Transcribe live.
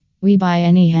We buy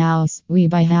any house. We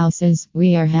buy houses.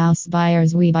 We are house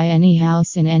buyers. We buy any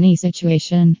house in any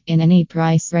situation, in any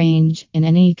price range, in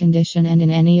any condition, and in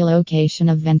any location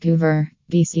of Vancouver,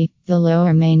 BC, the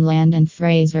Lower Mainland, and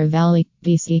Fraser Valley,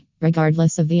 BC.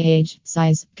 Regardless of the age,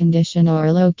 size, condition,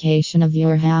 or location of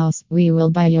your house, we will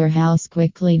buy your house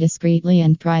quickly, discreetly,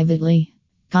 and privately.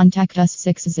 Contact us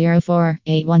 604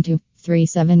 812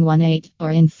 3718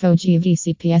 or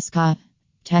info@gvcps.ca.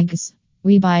 Tags.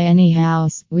 We buy any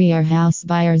house. We are house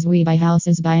buyers. We buy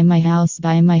houses. Buy my house.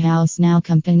 Buy my house now.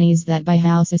 Companies that buy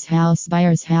houses. House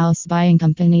buyers. House buying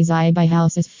companies. I buy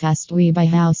houses fast. We buy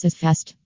houses fast.